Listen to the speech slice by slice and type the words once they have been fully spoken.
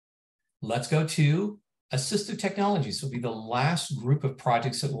let's go to assistive technology. This will be the last group of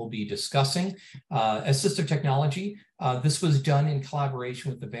projects that we'll be discussing. Assistive technology, this was done in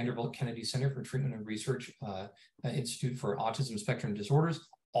collaboration with the Vanderbilt Kennedy Center for Treatment and Research Institute for Autism Spectrum Disorders,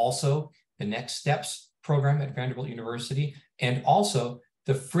 also the Next Steps program at Vanderbilt University, and also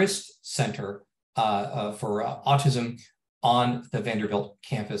the Frist Center for Autism on the Vanderbilt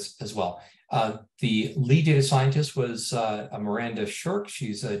campus as well. The lead data scientist was Myranda Shirk.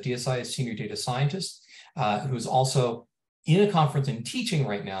 She's a DSI senior data scientist who's also in a conference and teaching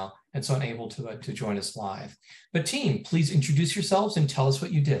right now, and so unable to join us live. But team, please introduce yourselves and tell us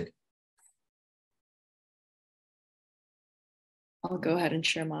what you did. I'll go ahead and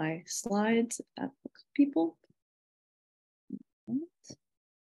share my slides at people.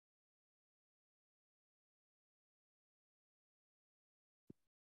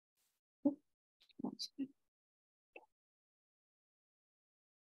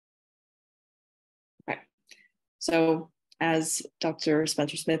 Right. So as Dr.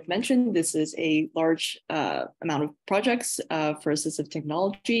 Spencer-Smith mentioned, this is a large amount of projects for assistive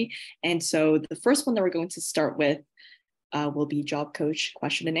technology. And so the first one that we're going to start with will be job coach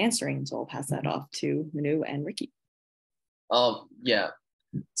question and answering. So I'll pass that off to Manu and Ricky. Yeah.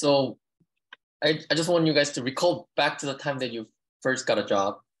 So I just want you guys to recall back to the time that you first got a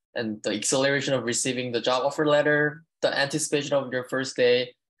job and the acceleration of receiving the job offer letter, the anticipation of your first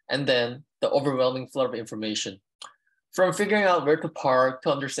day, and then the overwhelming flood of information. From figuring out where to park,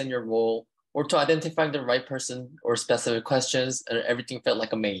 to understand your role, or to identifying the right person or specific questions, and everything felt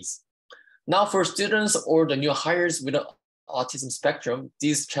like a maze. Now for students or the new hires with an autism spectrum,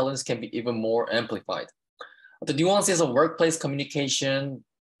 these challenges can be even more amplified. The nuances of workplace communication,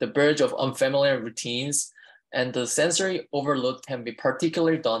 the verge of unfamiliar routines, and the sensory overload can be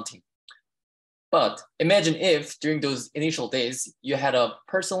particularly daunting. But imagine if during those initial days, you had a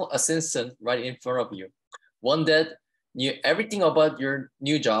personal assistant right in front of you, one that knew everything about your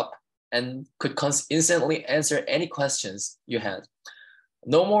new job and could instantly answer any questions you had.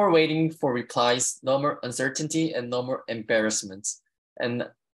 No more waiting for replies, no more uncertainty, and no more embarrassments. And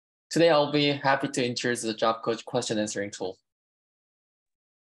today I'll be happy to introduce the job coach question answering tool.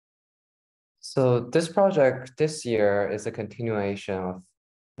 So this project this year is a continuation of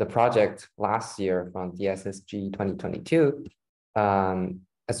the project last year from DSSG 2022.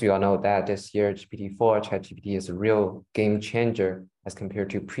 As we all know that this year, GPT-4, ChatGPT is a real game changer as compared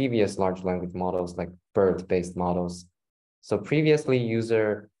to previous large language models like BERT-based models. So previously,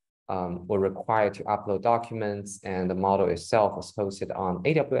 users were required to upload documents, and the model itself was hosted on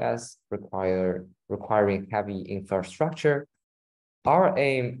AWS, requiring heavy infrastructure. Our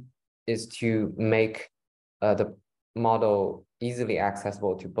aim is to make the model easily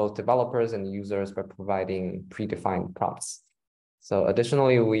accessible to both developers and users by providing predefined prompts. So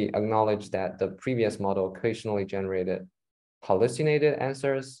additionally, we acknowledge that the previous model occasionally generated hallucinated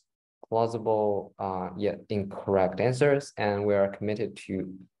answers, plausible yet incorrect answers, and we are committed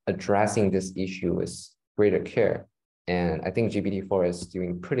to addressing this issue with greater care. And I think GPT-4 is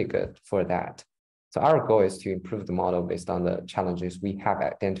doing pretty good for that. So our goal is to improve the model based on the challenges we have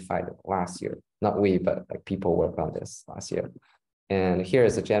identified last year. Not we, but like people worked on this last year. And here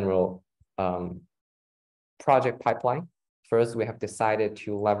is a general project pipeline. First, we have decided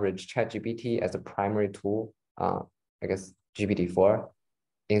to leverage ChatGPT as a primary tool, I guess GPT-4,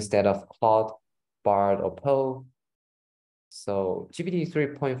 instead of Claude, Bard, or Poe. So GPT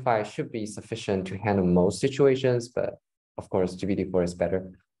 3.5 should be sufficient to handle most situations, but of course, GPT-4 is better.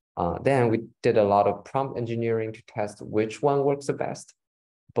 Then we did a lot of prompt engineering to test which one works the best,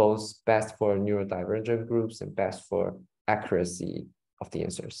 both best for neurodivergent groups and best for accuracy of the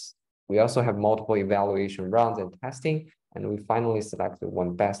answers. We also have multiple evaluation rounds and testing, and we finally selected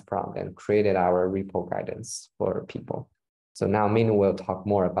one best prompt and created our repo guidance for people. So now Min will talk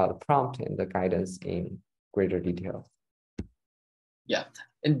more about the prompt and the guidance in greater detail. Yeah,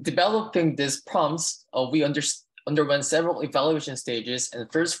 in developing these prompts, we underwent several evaluation stages.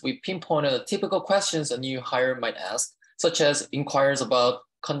 And first, we pinpointed the typical questions a new hire might ask, such as inquiries about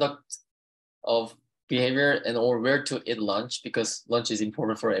conduct of behavior and or where to eat lunch, because lunch is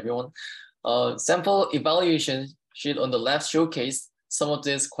important for everyone. Sample evaluation sheet on the left showcased some of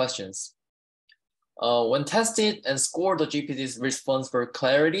these questions. When tested and scored the GPT's response for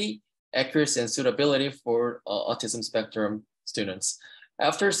clarity, accuracy, and suitability for autism spectrum students.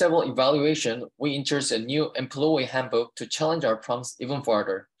 After several evaluations, we introduced a new employee handbook to challenge our prompts even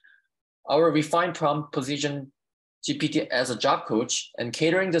further. Our refined prompt positioned GPT as a job coach and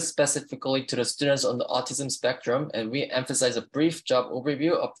catering this specifically to the students on the autism spectrum, and we emphasize a brief job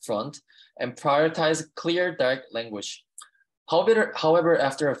overview up front and prioritize clear, direct language. However,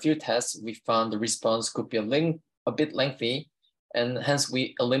 after a few tests, we found the response could be a bit lengthy, and hence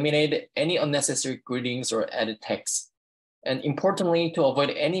we eliminated any unnecessary greetings or added text. And importantly, to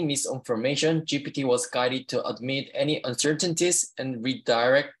avoid any misinformation, GPT was guided to admit any uncertainties and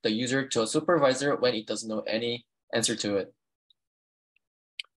redirect the user to a supervisor when it doesn't know any answer to it.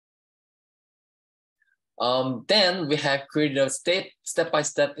 Then we have created a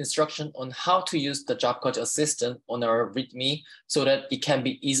step-by-step instruction on how to use the job coach assistant on our README so that it can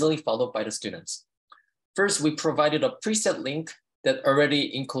be easily followed by the students. First, we provided a preset link that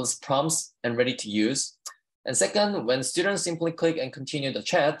already includes prompts and ready to use. And second, when students simply click and continue the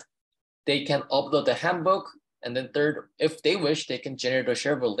chat, they can upload the handbook. And then third, if they wish, they can generate a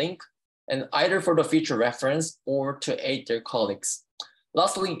shareable link, and either for the future reference or to aid their colleagues.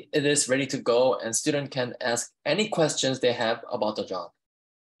 Lastly, it is ready to go and students can ask any questions they have about the job.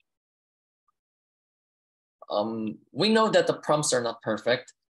 We know that the prompts are not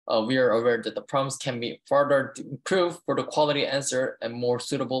perfect. We are aware that the prompts can be further improved for the quality answer and more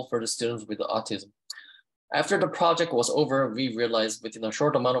suitable for the students with autism. After the project was over, we realized within a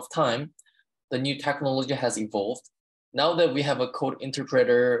short amount of time, the new technology has evolved. Now that we have a code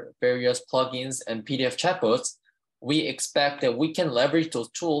interpreter, various plugins, and PDF chatbots, we expect that we can leverage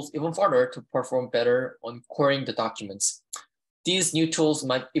those tools even further to perform better on querying the documents. These new tools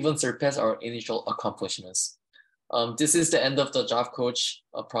might even surpass our initial accomplishments. This is the end of the Job Coach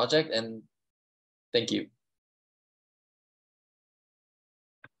project, and thank you.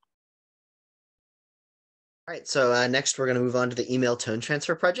 All right, so next we're going to move on to the email tone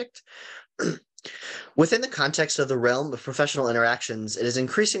transfer project. Within the context of the realm of professional interactions, it is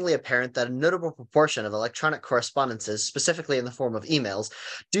increasingly apparent that a notable proportion of electronic correspondences, specifically in the form of emails,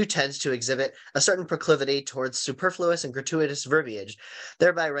 do tend to exhibit a certain proclivity towards superfluous and gratuitous verbiage,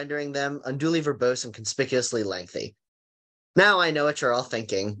 thereby rendering them unduly verbose and conspicuously lengthy. Now I know what you're all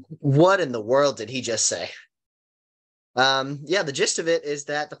thinking. What in the world did he just say? Yeah, the gist of it is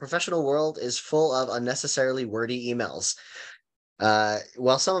that the professional world is full of unnecessarily wordy emails.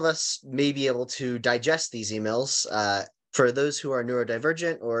 While some of us may be able to digest these emails, for those who are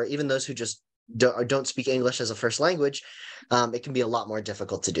neurodivergent or even those who just don't speak English as a first language, it can be a lot more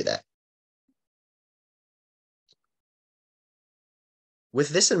difficult to do that. With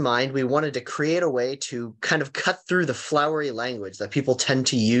this in mind, we wanted to create a way to kind of cut through the flowery language that people tend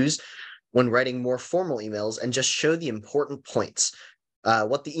to use when writing more formal emails and just show the important points,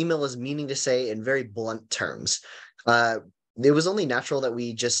 what the email is meaning to say in very blunt terms. It was only natural that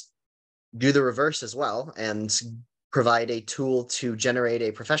we just do the reverse as well and provide a tool to generate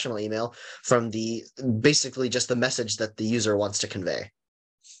a professional email from basically just the message that the user wants to convey.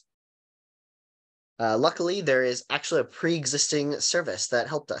 Luckily, there is actually a pre-existing service that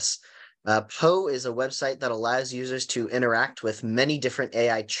helped us. Poe is a website that allows users to interact with many different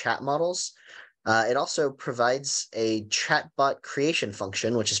AI chat models. It also provides a chatbot creation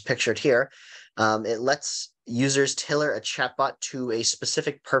function, which is pictured here. It lets users tailor a chatbot to a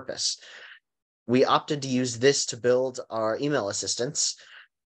specific purpose. We opted to use this to build our email assistants.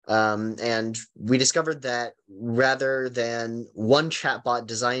 And we discovered that rather than one chatbot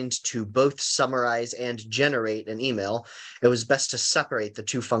designed to both summarize and generate an email, it was best to separate the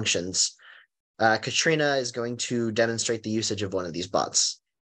two functions. Katrina is going to demonstrate the usage of one of these bots.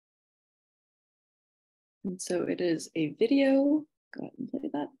 And so it is a video. Go ahead and play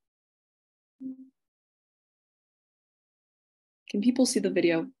that. Can people see the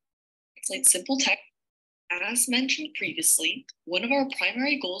video? It's like simple text. As mentioned previously, one of our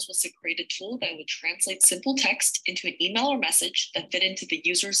primary goals was to create a tool that would translate simple text into an email or message that fit into the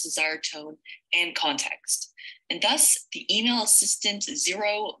user's desired tone and context. And thus, the email assistant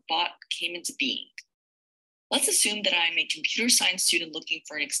 0 bot came into being. Let's assume that I'm a computer science student looking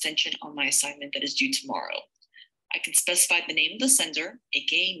for an extension on my assignment that is due tomorrow. I can specify the name of the sender,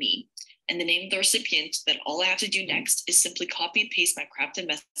 aka me, and the name of the recipient, that all I have to do next is simply copy and paste my crafted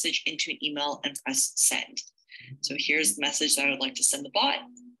message into an email and press send. So here's the message that I would like to send the bot.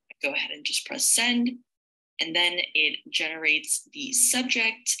 I go ahead and just press send, and then it generates the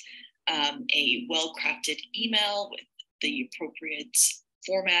subject, a well-crafted email with the appropriate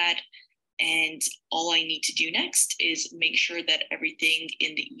format. And all I need to do next is make sure that everything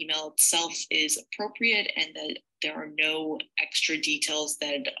in the email itself is appropriate and that there are no extra details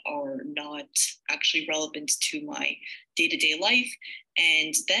that are not actually relevant to my day-to-day life.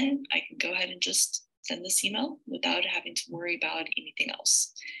 And then I can go ahead and just send this email without having to worry about anything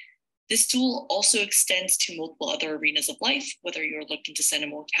else. This tool also extends to multiple other arenas of life, whether you're looking to send a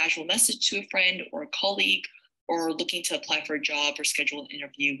more casual message to a friend or a colleague, or looking to apply for a job or schedule an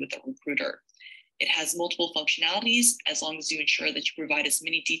interview with a recruiter. It has multiple functionalities as long as you ensure that you provide as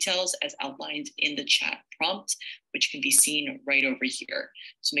many details as outlined in the chat prompt, which can be seen right over here.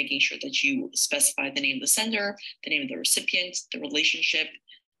 So making sure that you specify the name of the sender, the name of the recipient, the relationship,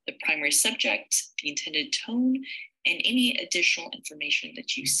 the primary subject, the intended tone, and any additional information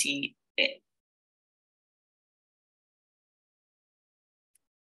that you see fit.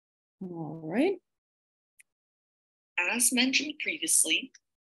 All right. As mentioned previously.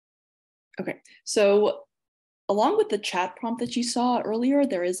 Okay, so along with the chat prompt that you saw earlier,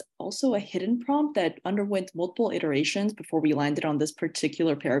 there is also a hidden prompt that underwent multiple iterations before we landed on this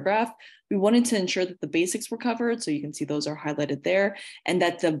particular paragraph. We wanted to ensure that the basics were covered, so you can see those are highlighted there, and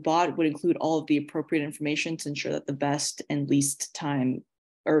that the bot would include all of the appropriate information to ensure that the best and least time,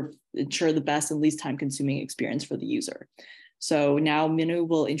 or ensure the best and least time consuming experience for the user. So now Minu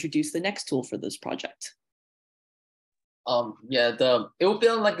will introduce the next tool for this project. It would be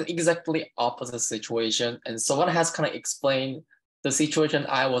like exactly opposite situation, and someone has kind of explained the situation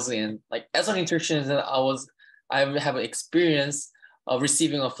I was in. Like as an internship, I have experience of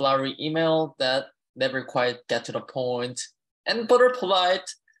receiving a flowery email that never quite get to the point, and but are polite,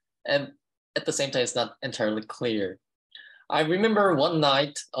 and at the same time it's not entirely clear. I remember one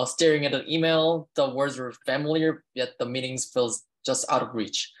night staring at an email. The words were familiar, yet the meanings feels just out of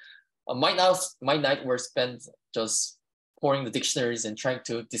reach. My night were spent just pouring the dictionaries and trying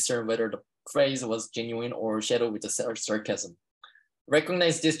to discern whether the phrase was genuine or shadowed with a sarcasm.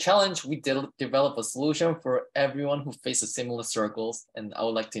 Recognize this challenge, we develop a solution for everyone who faces similar struggles, and I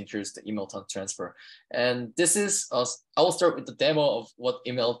would like to introduce the email tone transfer. And this is, I will start with the demo of what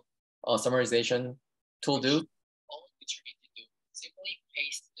email summarization tool do. All which you need to do, simply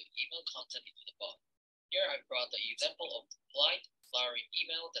paste the email content into the bot. Here I brought the example of polite, flowery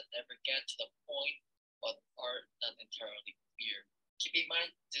email that never get to the point but are not entirely clear. Keep in mind,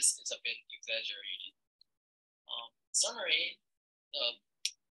 this is a bit exaggerated. Summary,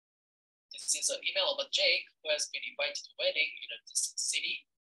 this is an email about Jake, who has been invited to a wedding in a distant city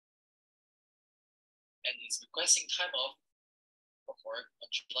and is requesting time off from work on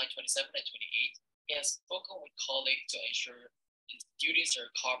July 27 and 28. He has spoken with colleagues to ensure his duties are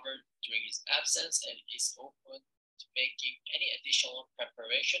covered during his absence and is open to making any additional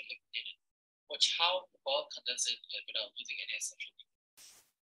preparation if needed. Watch how the bot condenses it without using any essential details.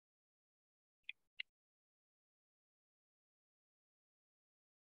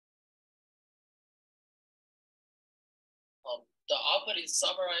 The output is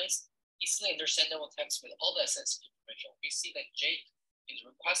summarized, easily understandable text with all the essential information. We see that Jake is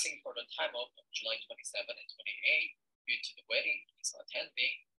requesting for the time off of July 27 and 28 due to the wedding he's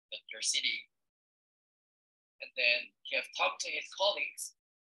attending in their city. And then he has talked to his colleagues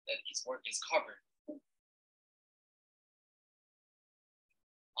that his work is covered.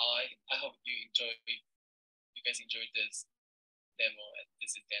 I hope you guys enjoyed this demo, and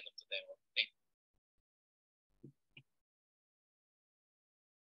this is the end of the demo. Thank you.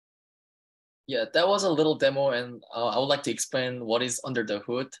 Yeah, that was a little demo, and I would like to explain what is under the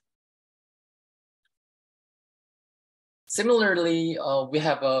hood. Similarly, we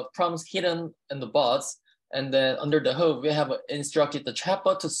have prompts hidden in the bots, and then under the hood, we have instructed the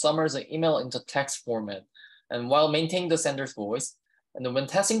chatbot to summarize the email into text format, and while maintaining the sender's voice. And then when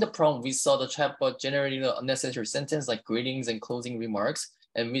testing the prompt, we saw the chatbot generating an unnecessary sentence like greetings and closing remarks,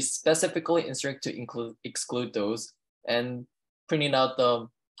 and we specifically instruct to exclude those, and printing out the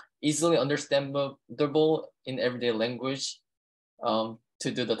easily understandable in everyday language to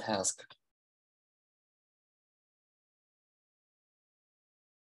do the task.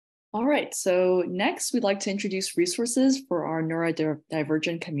 All right, so next we'd like to introduce resources for our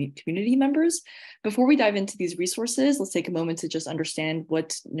neurodivergent community members. Before we dive into these resources, let's take a moment to just understand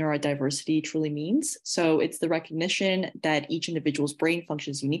what neurodiversity truly means. So it's the recognition that each individual's brain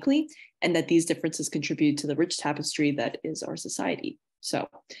functions uniquely and that these differences contribute to the rich tapestry that is our society. So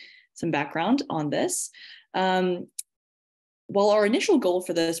some background on this. While our initial goal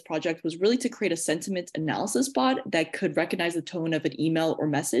for this project was really to create a sentiment analysis bot that could recognize the tone of an email or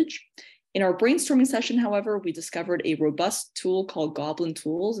message, in our brainstorming session, however, we discovered a robust tool called Goblin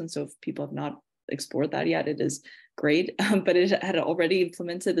Tools. And so if people have not explored that yet, it is great, but it had already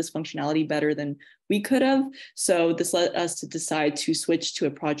implemented this functionality better than we could have. So this led us to decide to switch to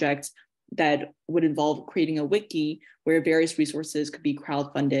a project that would involve creating a wiki where various resources could be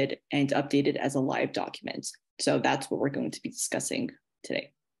crowdfunded and updated as a live document. So that's what we're going to be discussing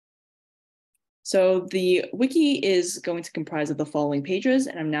today. So the wiki is going to comprise of the following pages,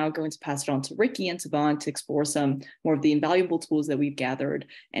 and I'm now going to pass it on to Ricky and Sovann to explore some more of the invaluable tools that we've gathered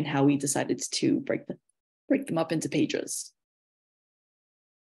and how we decided to break them up into pages.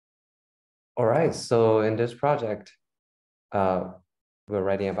 All right, so in this project, we're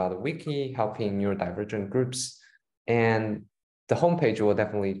writing about the wiki, helping neurodivergent groups, and the homepage will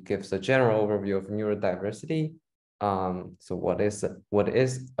definitely give a general overview of neurodiversity. So what is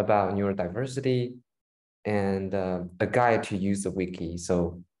about neurodiversity, and a guide to use the wiki.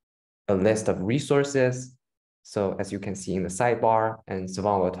 So a list of resources. So as you can see in the sidebar, and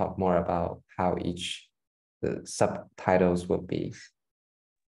Sovann will talk more about how each the subtitles will be.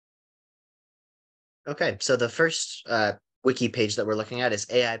 Okay, so the first wiki page that we're looking at is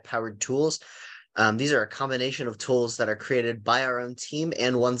AI-powered tools. These are a combination of tools that are created by our own team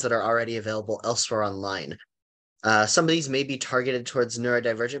and ones that are already available elsewhere online. Some of these may be targeted towards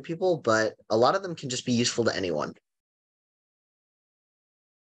neurodivergent people, but a lot of them can just be useful to anyone.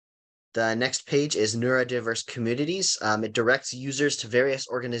 The next page is neurodiverse communities. It directs users to various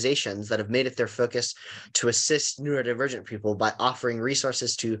organizations that have made it their focus to assist neurodivergent people by offering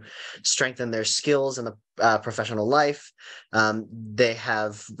resources to strengthen their skills in the professional life. They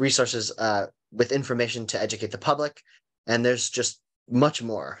have resources with information to educate the public, and there's just much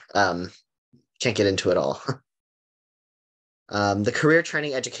more. Can't get into it all. The career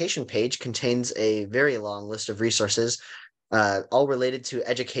training education page contains a very long list of resources, all related to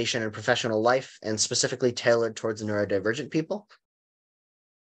education and professional life, and specifically tailored towards neurodivergent people.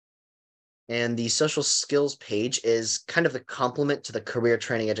 And the social skills page is kind of the complement to the career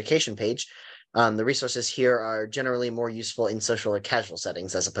training education page. The resources here are generally more useful in social or casual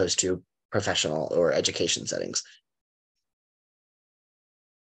settings as opposed to professional or education settings.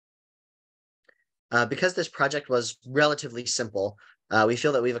 Because this project was relatively simple, we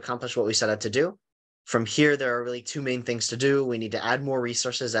feel that we've accomplished what we set out to do. From here, there are really two main things to do. We need to add more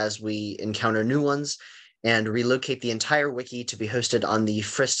resources as we encounter new ones, and relocate the entire wiki to be hosted on the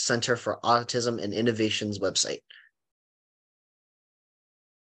Frist Center for Autism and Innovation's website.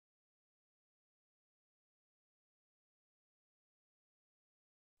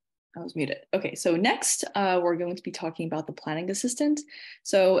 I was muted. Okay, so next we're going to be talking about the planning assistant.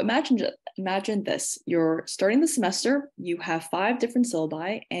 So imagine this, you're starting the semester, you have 5 different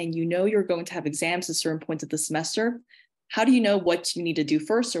syllabi, and you know you're going to have exams at certain points of the semester. How do you know what you need to do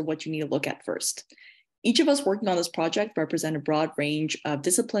first or what you need to look at first? Each of us working on this project represent a broad range of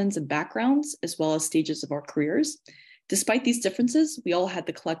disciplines and backgrounds, as well as stages of our careers. Despite these differences, we all had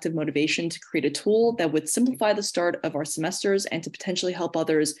the collective motivation to create a tool that would simplify the start of our semesters and to potentially help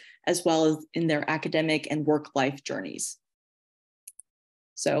others as well as in their academic and work-life journeys.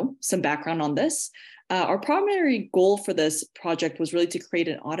 So, some background on this. Our primary goal for this project was really to create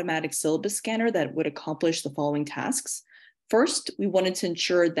an automatic syllabus scanner that would accomplish the following tasks. First, we wanted to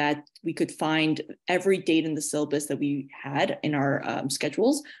ensure that we could find every date in the syllabus that we had in our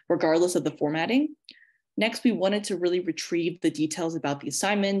schedules, regardless of the formatting. Next, we wanted to really retrieve the details about the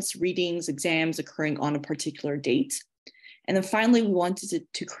assignments, readings, exams occurring on a particular date. And then finally, we wanted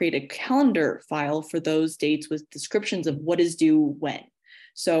to create a calendar file for those dates with descriptions of what is due when.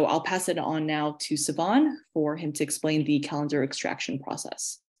 So I'll pass it on now to Sovann for him to explain the calendar extraction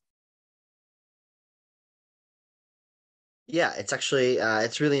process. Yeah, it's actually,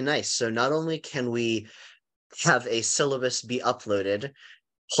 it's really nice. So not only can we have a syllabus be uploaded,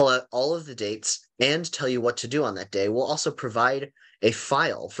 pull out all of the dates, and tell you what to do on that day, we'll also provide a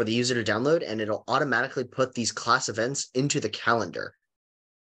file for the user to download, and it'll automatically put these class events into the calendar.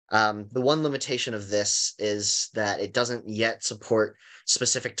 The one limitation of this is that it doesn't yet support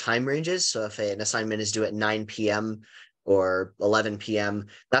specific time ranges. So if an assignment is due at 9 p.m. or 11 p.m.,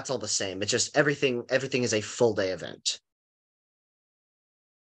 that's all the same. It's just everything is a full day event.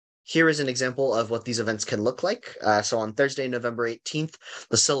 Here is an example of what these events can look like. So on Thursday, November 18th,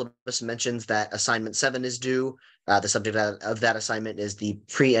 the syllabus mentions that assignment 7 is due. The subject of that assignment is the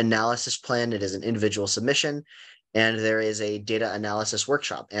pre-analysis plan. It is an individual submission, and there is a data analysis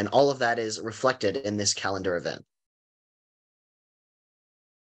workshop, and all of that is reflected in this calendar event.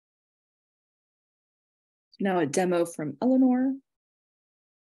 Now a demo from Eleanor.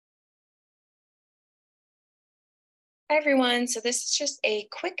 Hi, everyone. So this is just a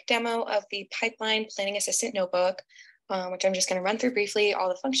quick demo of the Pipeline Planning Assistant Notebook, which I'm just going to run through briefly, all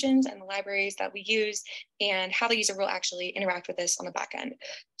the functions and the libraries that we use and how the user will actually interact with this on the back end.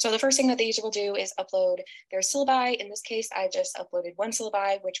 So the first thing that the user will do is upload their syllabi. In this case, I just uploaded one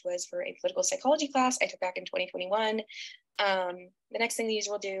syllabi, which was for a political psychology class I took back in 2021. The next thing the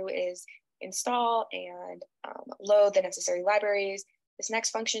user will do is install and load the necessary libraries. This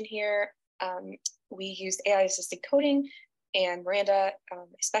next function here, we used AI-assisted coding, and Myranda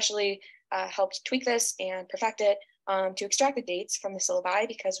especially helped tweak this and perfect it to extract the dates from the syllabi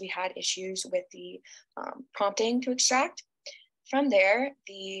because we had issues with the prompting to extract. From there,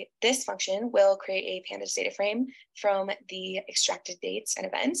 this function will create a pandas data frame from the extracted dates and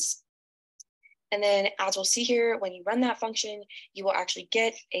events. And then as we'll see here, when you run that function, you will actually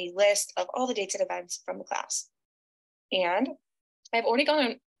get a list of all the dates and events from the class. And I've already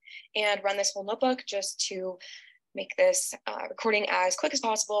gone and run this whole notebook just to make this recording as quick as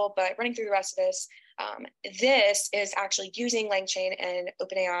possible, but running through the rest of this, this is actually using LangChain and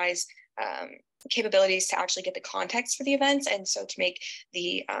OpenAI's capabilities to actually get the context for the events. And so to make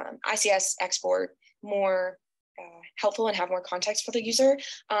the ICS export more helpful and have more context for the user.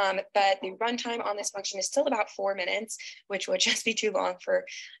 But the runtime on this function is still about 4 minutes, which would just be too long for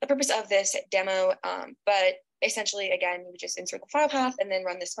the purpose of this demo. But essentially, again, you would just insert the file path and then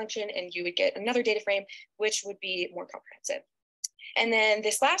run this function, and you would get another data frame, which would be more comprehensive. And then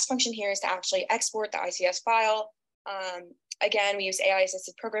this last function here is to actually export the ICS file. Again, we use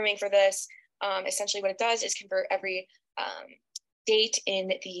AI-assisted programming for this. Essentially, what it does is convert every date in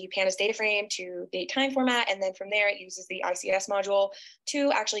the pandas data frame to date time format. And then from there, it uses the ICS module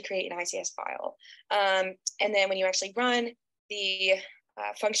to actually create an ICS file. And then when you actually run the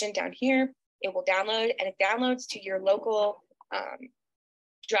function down here, it will download, and it downloads to your local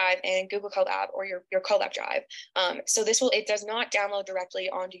drive in Google Colab or your Colab drive. So it does not download directly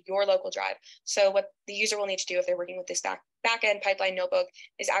onto your local drive. So what the user will need to do if they're working with this backend pipeline notebook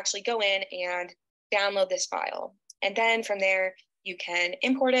is actually go in and download this file. And then from there, you can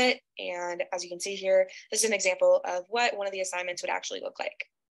import it. And as you can see here, this is an example of what one of the assignments would actually look like.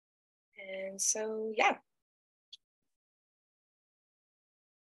 And so, yeah.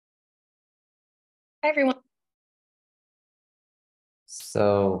 Hi, everyone.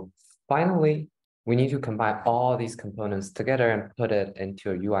 So finally, we need to combine all these components together and put it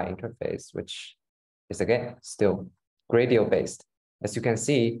into a UI interface, which is again still Gradio based. As you can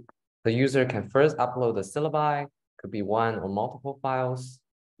see, the user can first upload the syllabi, could be one or multiple files,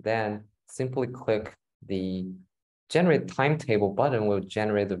 then simply click the generate timetable button will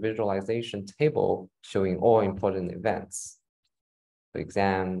generate the visualization table showing all important events. For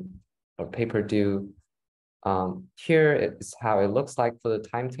exam or paper due. Here is how it looks like for the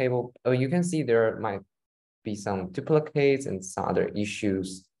timetable. Oh, you can see there might be some duplicates and some other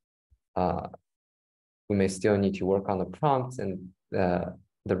issues. We may still need to work on the prompts and the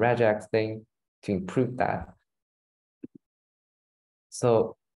regex thing to improve that.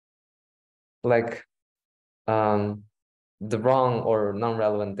 So like the wrong or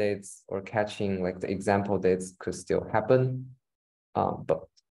non-relevant dates or catching like the example dates could still happen. But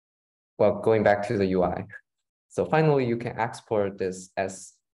well, going back to the UI. So finally, you can export this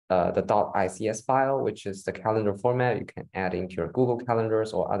as the .ics file, which is the calendar format you can add into your Google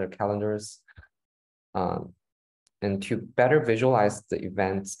calendars or other calendars. And to better visualize the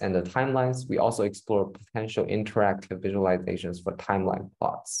events and the timelines, we also explore potential interactive visualizations for timeline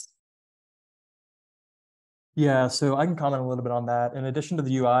plots. Yeah, so I can comment a little bit on that. In addition to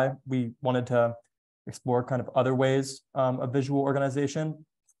the UI, we wanted to explore kind of other ways of visual organization,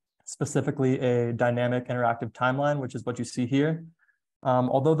 specifically a dynamic interactive timeline, which is what you see here.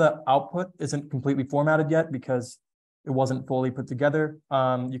 Although the output isn't completely formatted yet because it wasn't fully put together,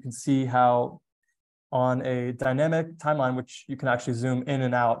 you can see how on a dynamic timeline, which you can actually zoom in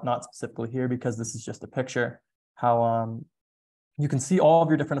and out, not specifically here because this is just a picture, how you can see all of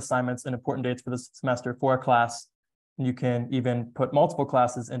your different assignments and important dates for this semester for a class. And you can even put multiple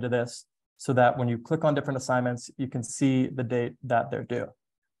classes into this so that when you click on different assignments, you can see the date that they're due.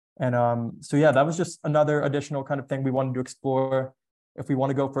 And so, yeah, that was just another additional kind of thing we wanted to explore. If we want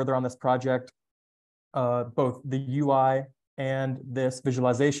to go further on this project, both the UI and this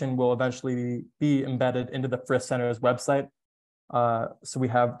visualization will eventually be embedded into the Frist Center's website. So we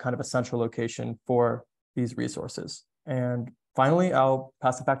have kind of a central location for these resources. And finally, I'll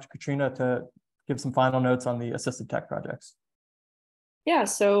pass it back to Katrina to give some final notes on the assistive tech projects. Yeah,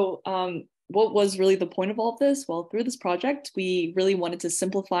 so what was really the point of all of this? Well, through this project, we really wanted to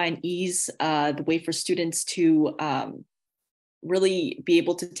simplify and ease the way for students to really be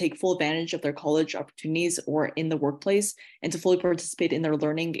able to take full advantage of their college opportunities or in the workplace and to fully participate in their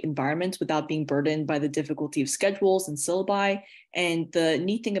learning environment without being burdened by the difficulty of schedules and syllabi. And the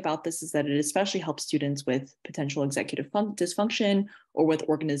neat thing about this is that it especially helps students with potential executive dysfunction or with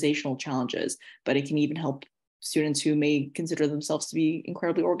organizational challenges, but it can even help students who may consider themselves to be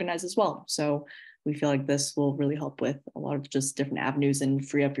incredibly organized as well. So we feel like this will really help with a lot of just different avenues and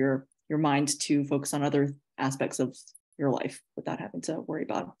free up your mind to focus on other aspects of your life without having to worry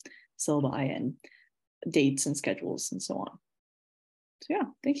about syllabi and dates and schedules and so on. So yeah,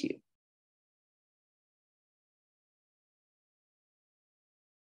 thank you.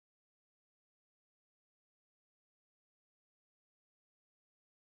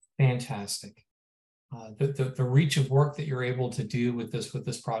 Fantastic. The reach of work that you're able to do with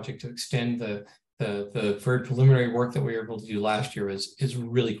this project to extend the very preliminary work that we were able to do last year is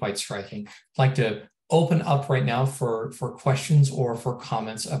really quite striking. I'd like to open up right now for questions or for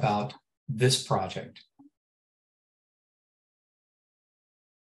comments about this project.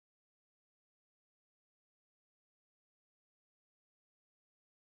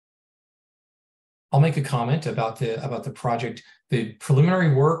 I'll make a comment about the project. The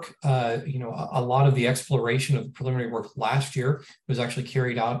preliminary work, a lot of the exploration of the preliminary work last year was actually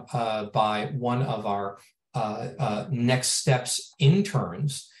carried out by one of our Next Steps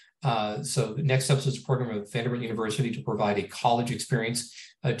interns. So the Next Steps is a program at Vanderbilt University to provide a college experience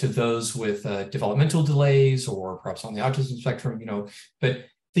to those with developmental delays or perhaps on the autism spectrum, but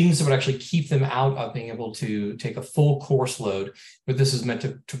things that would actually keep them out of being able to take a full course load. But this is meant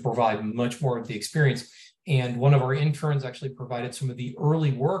to provide much more of the experience. And one of our interns actually provided some of the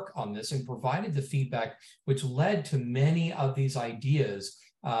early work on this and provided the feedback, which led to many of these ideas,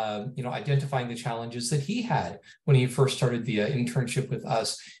 identifying the challenges that he had when he first started the internship with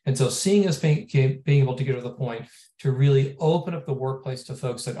us. And so seeing us being able to get to the point to really open up the workplace to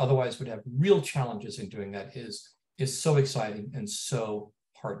folks that otherwise would have real challenges in doing that is so exciting and so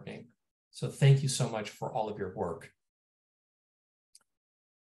heartening. So thank you so much for all of your work.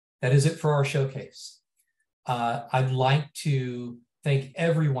 That is it for our showcase. I'd like to thank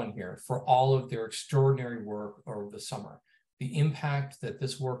everyone here for all of their extraordinary work over the summer. The impact that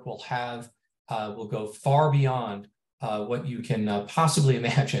this work will have will go far beyond what you can possibly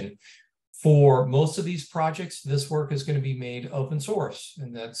imagine. For most of these projects, this work is going to be made open source,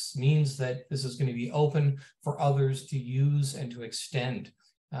 and that means that this is going to be open for others to use and to extend.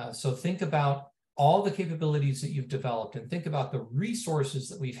 So think about all the capabilities that you've developed and think about the resources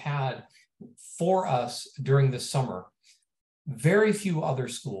that we've had for us during this summer. Very few other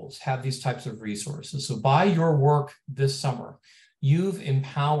schools have these types of resources. So by your work this summer, you've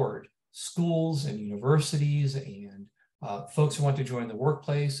empowered schools and universities and folks who want to join the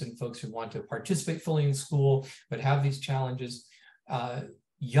workplace and folks who want to participate fully in school but have these challenges.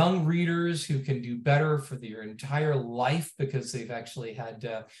 Young readers who can do better for their entire life because they've actually had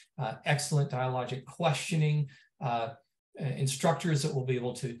excellent dialogic questioning, instructors that will be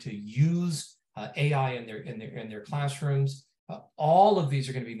able to use AI in their classrooms. All of these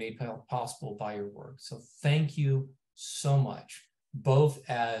are going to be made possible by your work. So thank you so much, both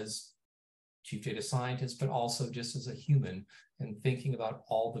as Chief Data Scientist, but also just as a human and thinking about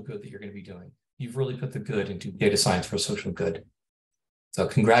all the good that you're going to be doing. You've really put the good into data science for social good. So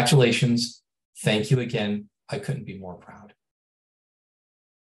congratulations. Thank you again. I couldn't be more proud.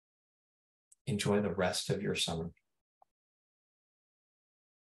 Enjoy the rest of your summer.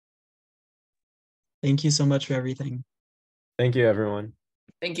 Thank you so much for everything. Thank you, everyone.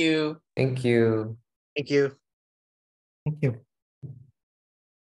 Thank you. Thank you. Thank you. Thank you.